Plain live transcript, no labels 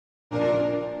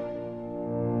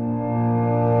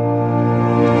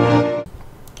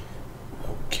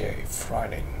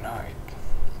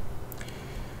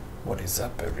Is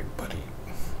up, everybody?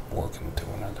 Welcome to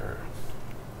another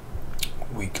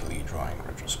weekly drawing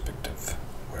retrospective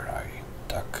where I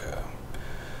talk a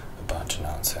bunch of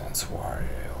nonsense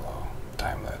while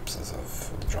time lapses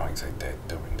of the drawings I did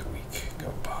during the week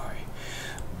go by.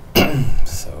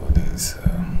 So these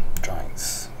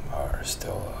drawings are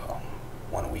still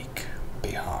 1 week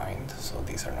behind, so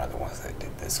these are not the ones I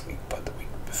did this week but the week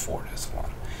before this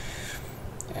one,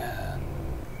 and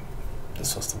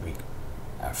this was the week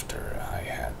after I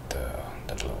had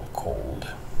that little cold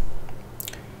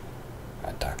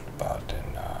I talked about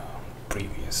in a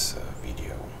previous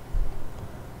video,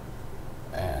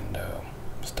 and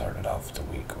started off the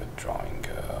week with drawing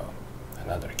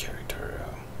another character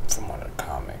from one of the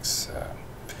comics.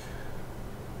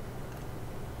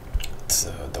 It's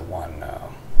the one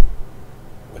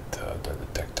with the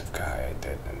detective guy I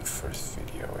did in the first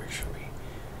video, actually.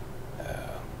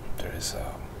 There is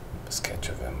a sketch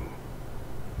of him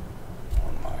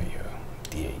on my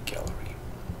DA gallery.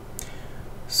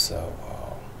 So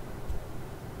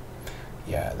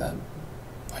yeah, that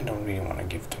I don't really want to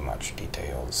give too much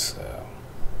details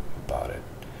about it.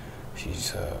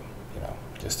 She's you know,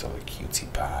 just a little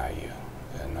cutesy pie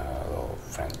in a little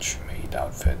French maid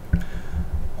outfit.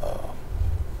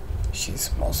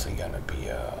 She's mostly gonna be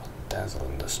a damsel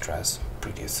in distress,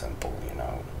 pretty simple, you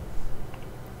know,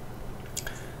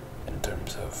 in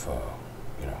terms of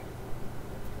you know,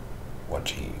 what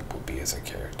she would be as a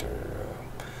character.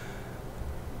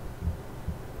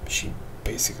 She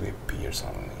basically appears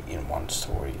only in one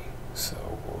story, so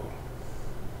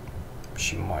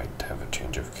she might have a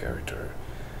change of character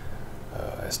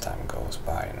as time goes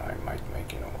by, and I might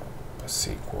make, you know, a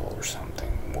sequel or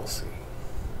something. We'll see.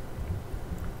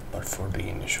 But for the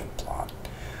initial plot,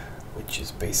 which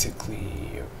is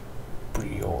basically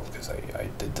pretty old, because I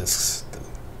did this,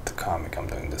 the comic I'm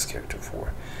doing this character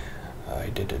for, I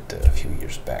did it a few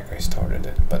years back. I started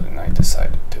it, but then I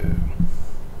decided to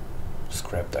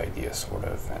scrap the idea, sort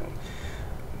of,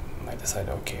 and I decided,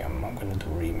 okay, I'm gonna do a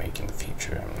remake in the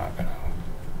future. I'm not gonna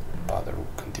bother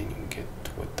continuing it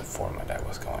with the format I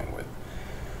was going with.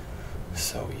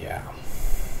 So yeah,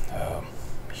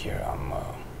 here I'm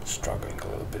struggling a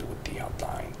little bit with the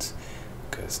outlines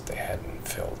because they hadn't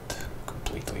filled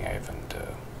completely. I haven't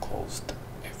closed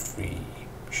every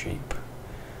shape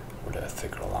with a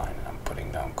thicker line, and I'm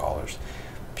putting down colors.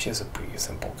 She has a pretty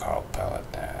simple color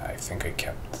palette. I think I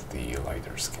kept the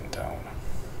lighter skin tone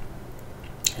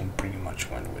and pretty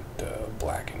much went with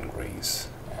black and grays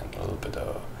and a little bit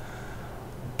of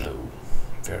blue,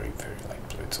 very light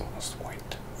blue. It's almost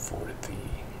white for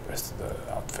the rest of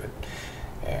the outfit.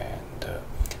 And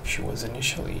she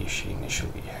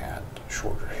initially had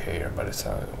shorter hair, but it's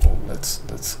well,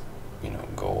 let's you know,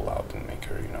 go all out and make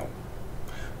her, you know,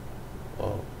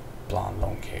 blonde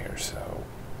long hair. So,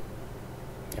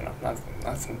 you know,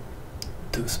 nothing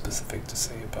too specific to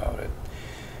say about it,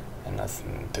 and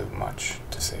nothing too much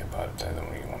to say about it. I don't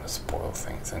really want to spoil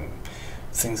things, and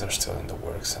things are still in the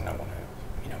works, and I want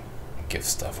to, you know, give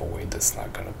stuff away that's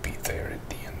not gonna be there at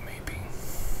the end, maybe.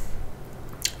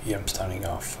 Yeah, I'm starting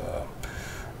off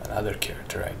another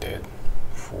character I did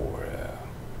for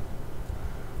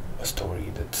a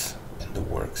story that's in the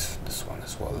works. This one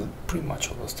as well. Pretty much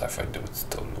all the stuff I do is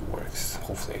still in the works.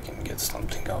 Hopefully I can get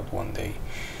something out one day.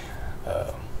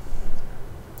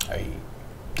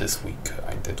 This week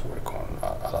I did work on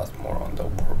a lot more on the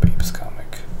War Babes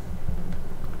comic.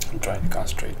 I'm trying to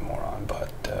concentrate more on,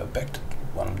 but back to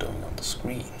what I'm doing on the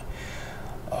screen.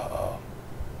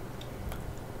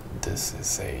 This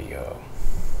is a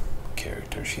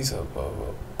character. She's a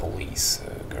police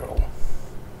girl.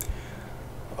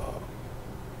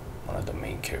 One of the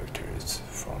main characters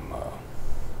from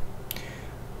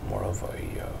more of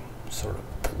a sort of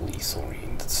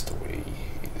police-oriented story.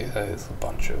 It has a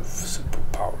bunch of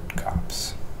super-powered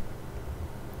cops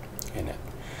in it.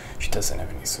 She doesn't have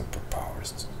any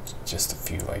superpowers. Just a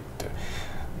few, like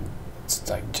it's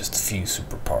like just a few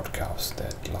super-powered cops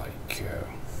that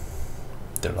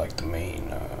they're like the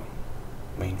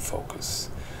main focus.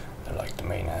 They're like the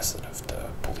main asset of the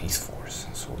police force,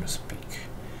 so to speak,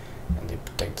 and they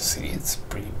protect the city. It's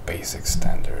pretty basic,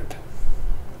 standard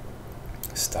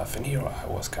stuff. And here I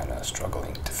was kind of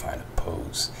struggling to find a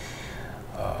pose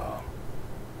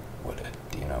with it,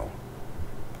 you know.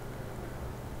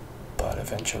 But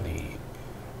eventually,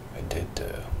 I did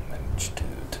manage to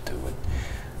do it.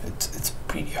 It's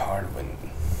pretty hard when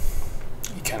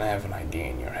you kind of have an idea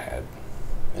in your head.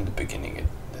 In the beginning, it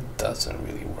doesn't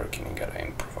really work, and you gotta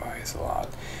improvise a lot,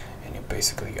 and you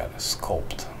basically gotta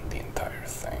sculpt the entire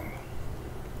thing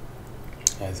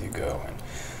as you go. And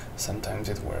sometimes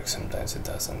it works, sometimes it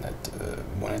doesn't.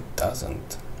 When it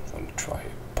doesn't, when you try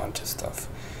a bunch of stuff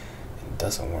and it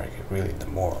doesn't work, it really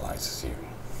demoralizes you,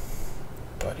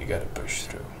 but you gotta push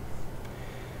through.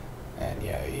 And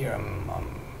yeah, here I'm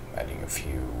adding a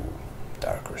few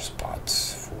darker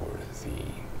spots for the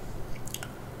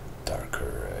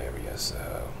darker areas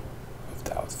of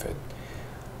the outfit.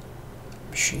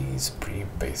 She's pretty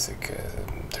basic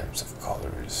in terms of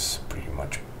colors, pretty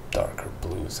much darker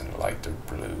blues and lighter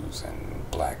blues and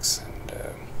blacks and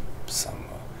some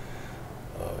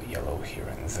yellow here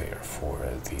and there for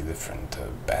the different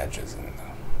badges and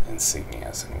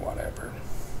insignias and whatever.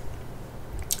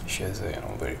 She has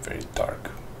very, very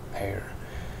dark hair,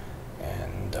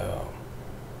 and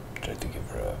try to give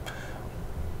her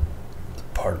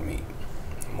pardon me,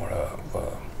 more of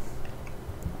a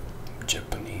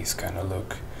Japanese kind of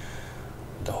look.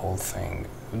 The whole thing,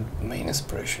 main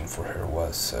inspiration for her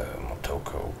was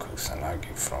Motoko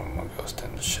Kusanagi from Ghost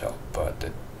in the Shell, but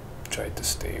I tried to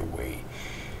stay away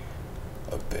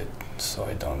a bit so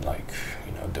I don't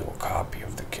do a copy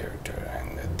of the character.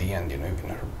 And at the end, even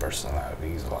her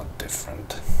personality is a lot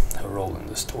different, her role in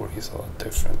the story is a lot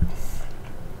different.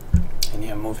 And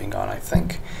yeah, moving on, I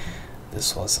think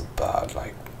this was about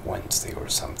like Wednesday or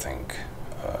something.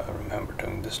 I remember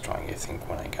doing this drawing, I think,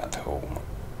 when I got home.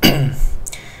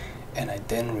 And I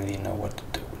didn't really know what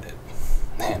to do with it.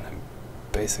 And I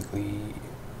basically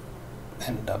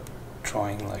ended up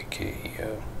drawing like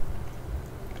a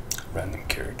random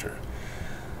character,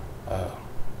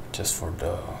 just for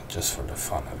the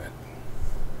fun of it.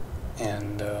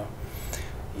 And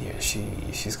yeah,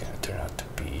 she's gonna turn out to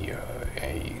be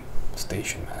a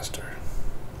station master,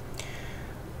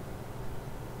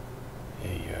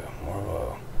 more of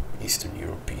a Eastern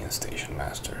European station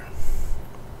master.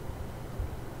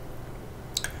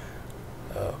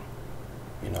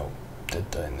 Did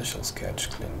the initial sketch,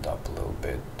 cleaned up a little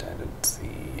bit, added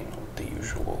the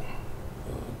usual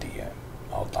the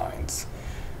outlines,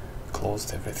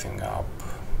 closed everything up,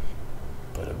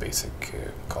 put a basic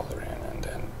color in, and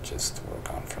then just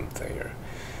work on from there.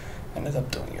 Ended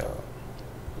up doing a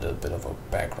little bit of a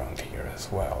background here as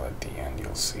well. At the end,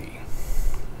 you'll see.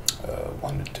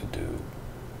 Wanted to do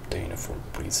the uniform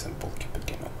pretty simple, keep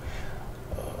it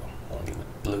only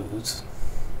with blues,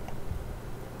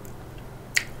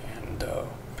 and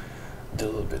do a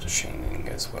little bit of shading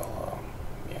as well.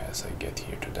 Yeah, as I get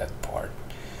here to that part.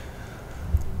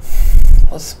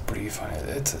 Well, it's pretty funny.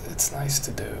 It's nice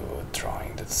to do a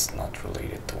drawing that's not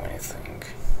related to anything,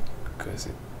 because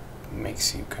it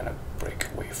makes you kind of break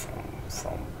away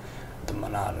from the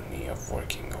monotony of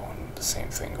working on the same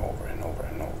thing over and over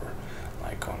and over,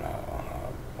 like on a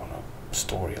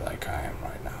story like I am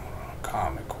right now, on a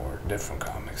comic or different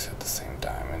comics at the same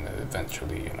time, and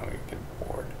eventually you get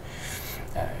bored.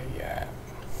 Yeah.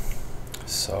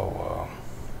 So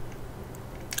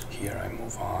here I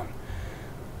move on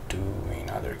to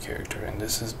another character, and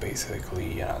this is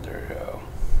basically another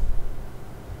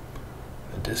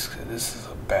this is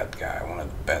a bad guy, one of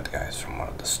the bad guys from one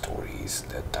of the stories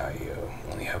that I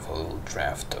only have a little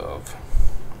draft of,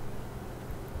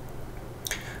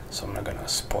 so I'm not gonna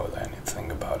spoil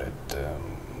anything about it.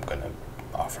 I'm gonna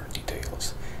offer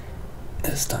details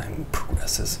as time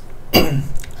progresses.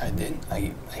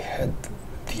 I had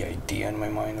the idea in my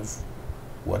mind of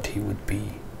what he would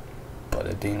be, but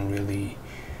I didn't really,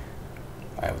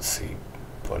 I would say,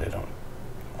 put it on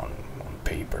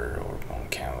paper or on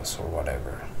canvas or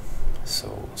whatever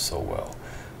so well.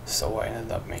 So I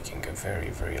ended up making a very,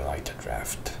 very light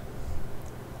draft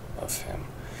of him.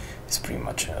 He's pretty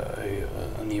much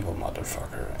an evil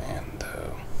motherfucker, and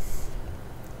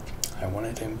I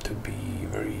wanted him to be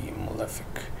very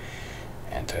malefic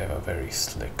and to have a very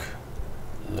slick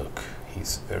look.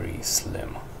 He's very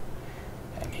slim,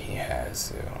 and he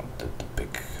has the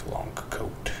big long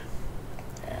coat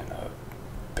and a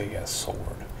big ass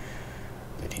sword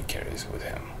that he carries with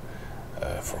him.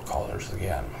 For colors,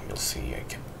 again, you'll see I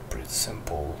kept it pretty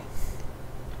simple,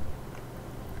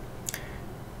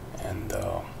 and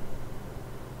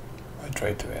I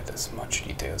tried to add as much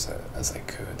details as I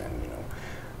could, and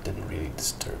didn't really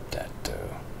disturb that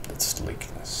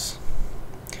sleekness.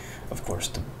 Of course,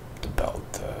 the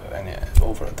belt, and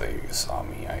over there you saw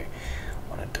me, I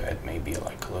wanted to add maybe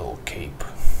like a little cape,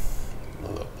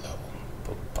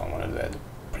 I wanted to add a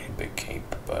pretty big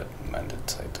cape, but man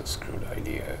decided to screw the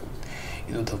idea.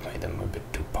 It would have made them a bit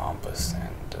too pompous,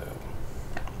 and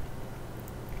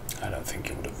I don't think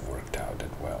it would have worked out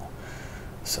that well.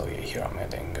 So yeah, here I'm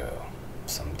adding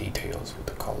some details with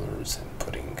the colors and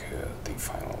putting the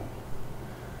final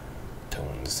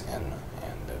tones in,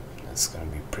 and that's gonna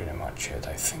be pretty much it.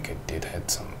 I think I did add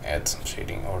some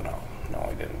shading, or no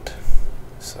I didn't.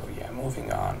 So yeah,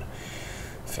 moving on.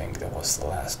 think that was the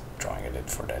last drawing I did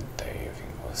for that day. I think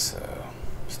it was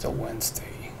still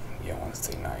Wednesday, yeah,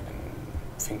 Wednesday night, and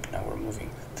I think now we're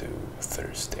moving to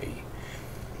Thursday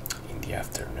in the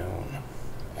afternoon.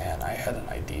 And I had an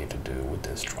idea to do with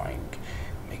this drawing,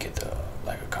 make it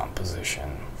like a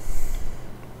composition.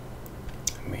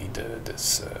 I made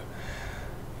this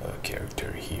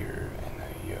character here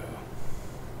in a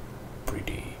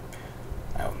pretty,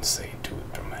 I wouldn't say too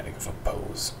dramatic of a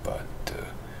pose, but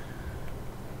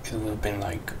it would have been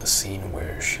like a scene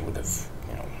where she would have,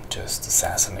 you know, just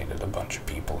assassinated a bunch of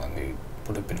people, and they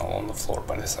would have been all on the floor.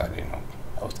 But I decided, you know,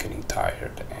 I was getting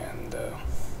tired, and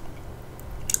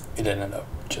it ended up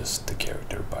just the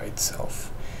character by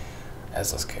itself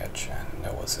as a sketch, and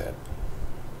that was it.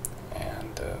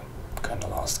 And kind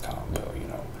of lost, you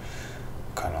know,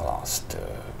 kind of lost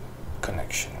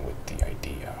connection with the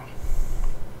idea.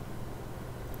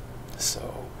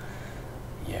 So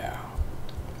yeah,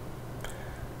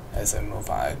 as I move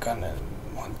on, I kind of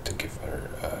want to give her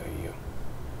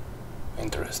a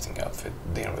interesting outfit.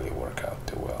 Didn't really work out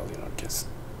too well, you know, just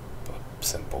a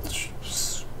simple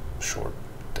short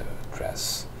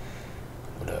dress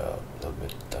with a little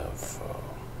bit of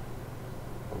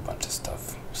a bunch of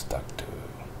stuff stuck to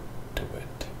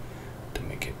it to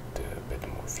make it a bit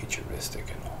more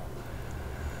futuristic and all.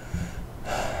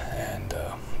 And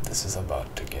this is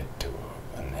about to get to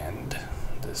an end,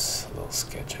 this little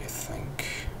sketch, I think.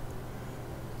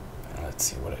 And let's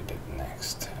see what I did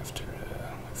next after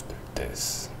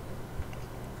this.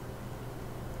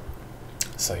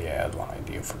 So yeah, I had one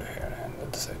idea for the hair, and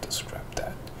I decided to scrap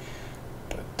that.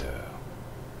 But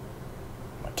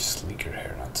much sleeker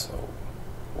hair, not so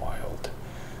wild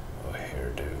of a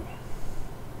hairdo.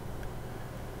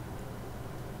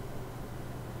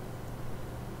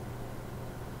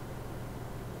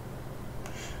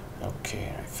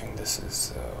 Okay, I think this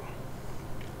is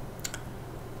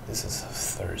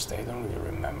Thursday. I don't really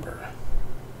remember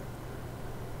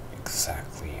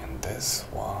exactly, and this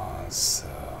was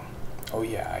oh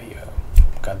yeah, I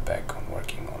got back on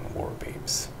working on War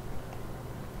Babes,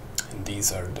 and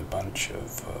these are the bunch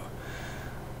of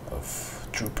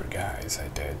trooper guys I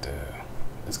did.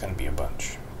 There's gonna be a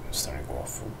bunch. I'm starting to go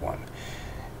off with one,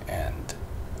 and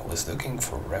I was looking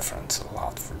for reference a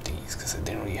lot for these because I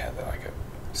didn't really have like a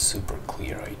super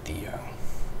clear idea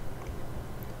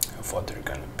of what they're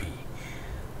gonna be.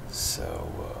 So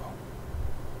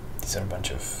these are a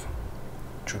bunch of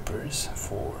troopers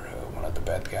for one of the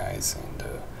bad guys in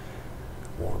the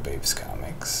War Babes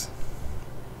comics,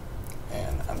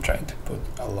 and I'm trying to put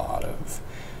a lot of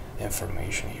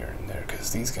information here and there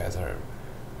because these guys are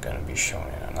gonna be shown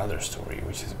in another story,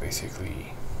 which is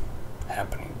basically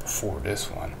happening before this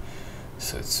one.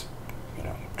 So it's, you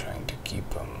know, trying to keep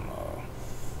them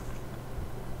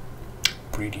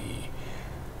pretty,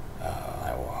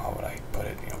 how would I put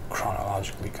it, you know,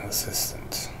 chronologically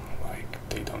consistent. Like,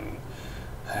 they don't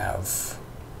have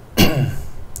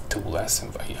too less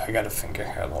I gotta think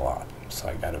ahead a lot, so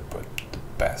I gotta put the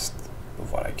best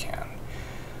of what I can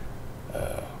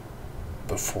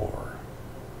before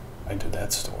I do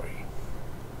that story.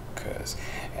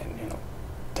 And you know,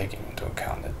 taking into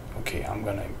account that, okay, I'm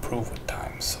gonna improve with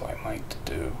time, so I might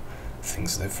do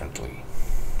things differently.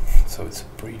 So it's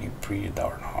pretty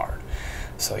darn hard.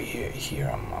 So here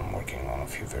I'm working on a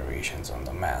few variations on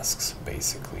the masks.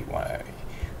 Basically, what I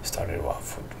started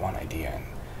off with one idea and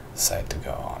decided to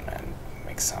go on and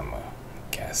make some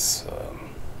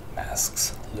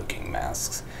masks, looking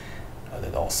masks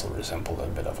that also resemble a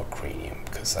bit of a cranium,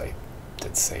 because I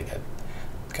did say that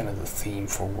kind of the theme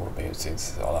for War Babes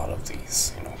is a lot of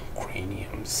these, you know,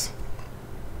 craniums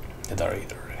that are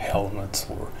either helmets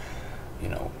or, you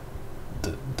know,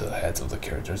 the heads of the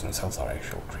characters themselves are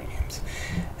actual craniums.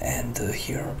 And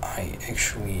here I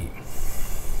actually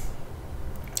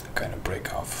kind of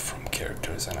break off from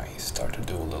characters and I start to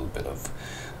do a little bit of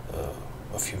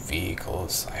a few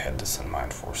vehicles. I had this in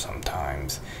mind for some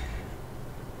times.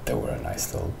 They were a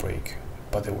nice little break,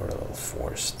 but they were a little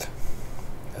forced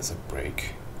as a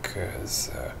break, because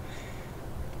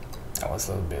I was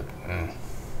a little bit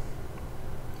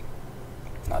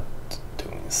not too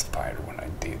inspired when I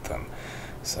did them.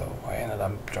 So I ended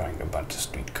up drawing a bunch of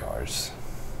streetcars.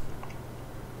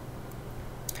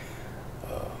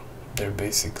 They're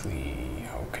basically,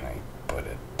 how can I put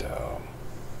it,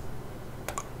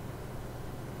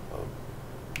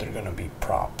 they're gonna be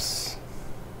props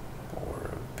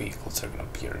or vehicles that are gonna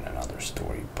appear in another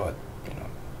story, but you know,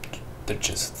 they're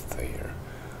just there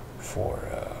for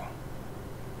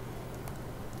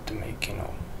to make, you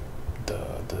know,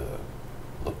 the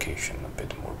location a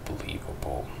bit more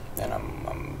believable and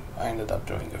I ended up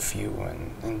doing a few,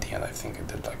 and in the end I think I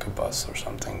did like a bus or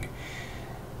something,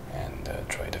 and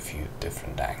tried a few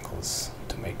different angles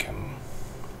to make him,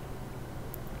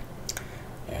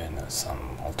 and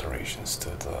some alterations to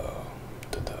the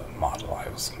model I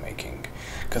was making,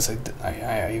 because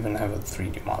I even have a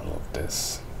 3D model of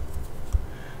this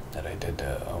that I did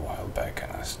a while back,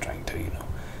 and I was trying to, you know,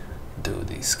 do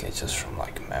these sketches from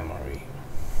like memory.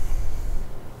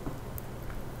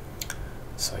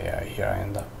 So yeah, here I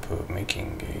end up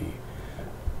making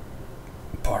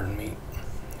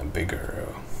a bigger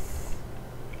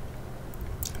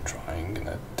drawing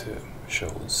that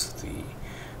shows the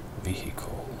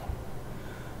vehicle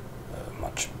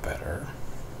much better.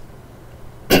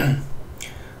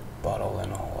 But all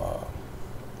in all,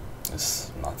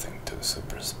 it's nothing too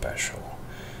super special.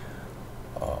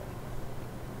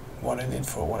 What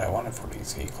I wanted for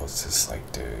these vehicles is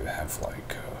like to have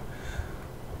like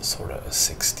a sort of a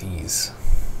 60s,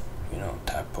 you know,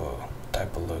 type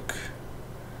of look.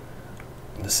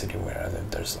 In the city where I live,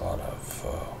 there's a lot of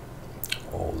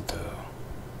old,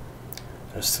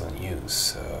 they're still in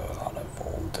use, a lot of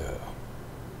old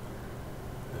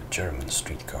German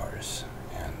streetcars,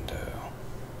 and they're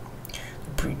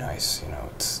pretty nice, you know.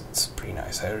 It's pretty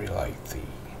nice. I really like the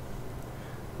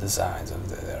designs of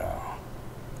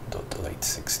the late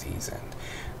 60s, and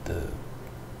the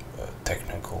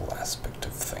technical aspect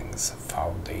of things, of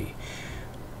how they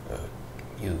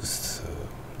used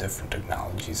different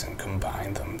technologies and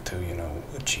combined them to, you know,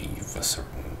 achieve a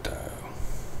certain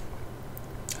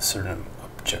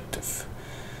objective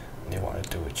they wanted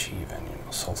to achieve, and, you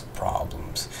know, solve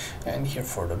problems. And here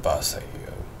for the bus, I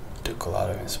took a lot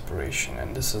of inspiration,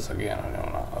 and this is again, I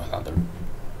know, another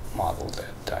model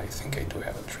that I think I do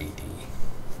have a 3D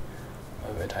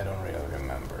of it. I don't really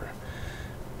remember.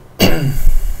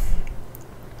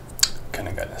 Kind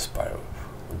of got inspired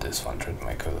with this one, tried to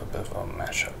make a little bit of a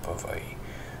mashup of a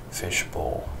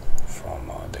fishbowl from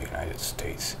the United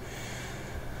States.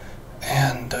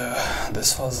 And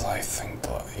this was, I think,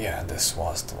 this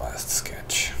was the last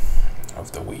sketch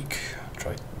of the week. I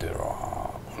tried to draw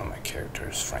one of my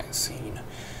characters, Francine,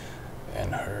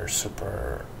 in her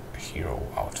superhero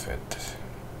outfit,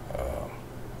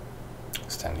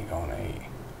 standing on a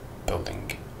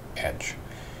building edge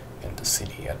in the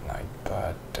city at night.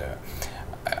 But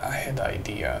I had the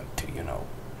idea to, you know,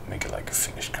 make it like a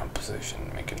finished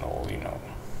composition, make it all, you know,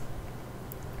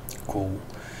 cool.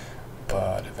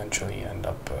 But eventually end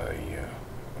up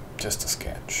just a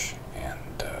sketch,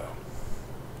 and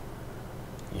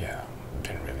yeah,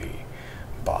 didn't really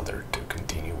bother to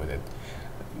continue with it.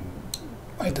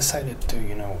 I decided to,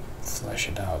 you know, flesh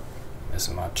it out as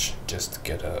much, just to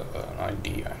get an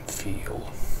idea and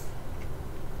feel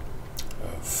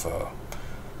of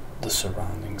the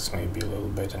surroundings maybe a little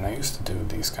bit. And I used to do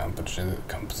these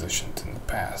compositions in the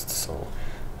past, so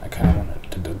I kind of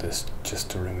wanted to do this just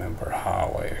to remember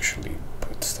how I actually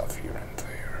put stuff here and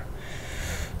there.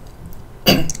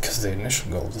 Because the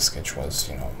initial goal of the sketch was,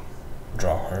 you know,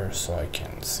 draw her so I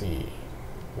can see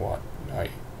how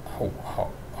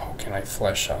can I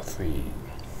flesh out the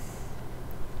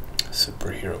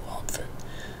superhero outfit.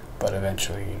 But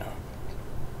eventually, you know,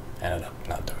 ended up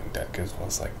not doing that, because it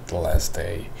was like the last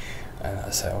day, and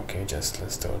I said, okay,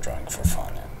 let's do a drawing for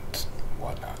fun and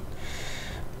whatnot.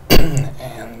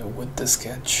 And with the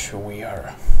sketch, we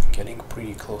are getting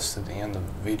pretty close to the end of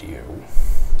the video,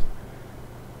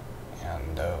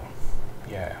 and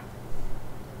yeah,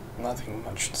 nothing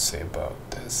much to say about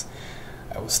this.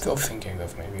 I was still thinking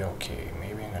of maybe I'm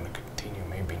gonna continue,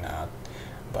 maybe not,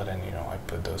 but then, you know, I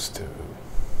put those two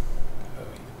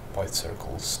white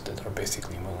circles that are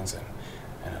basically moons, and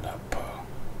ended up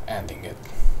ending it.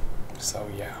 So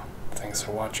yeah, thanks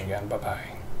for watching, and bye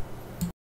bye.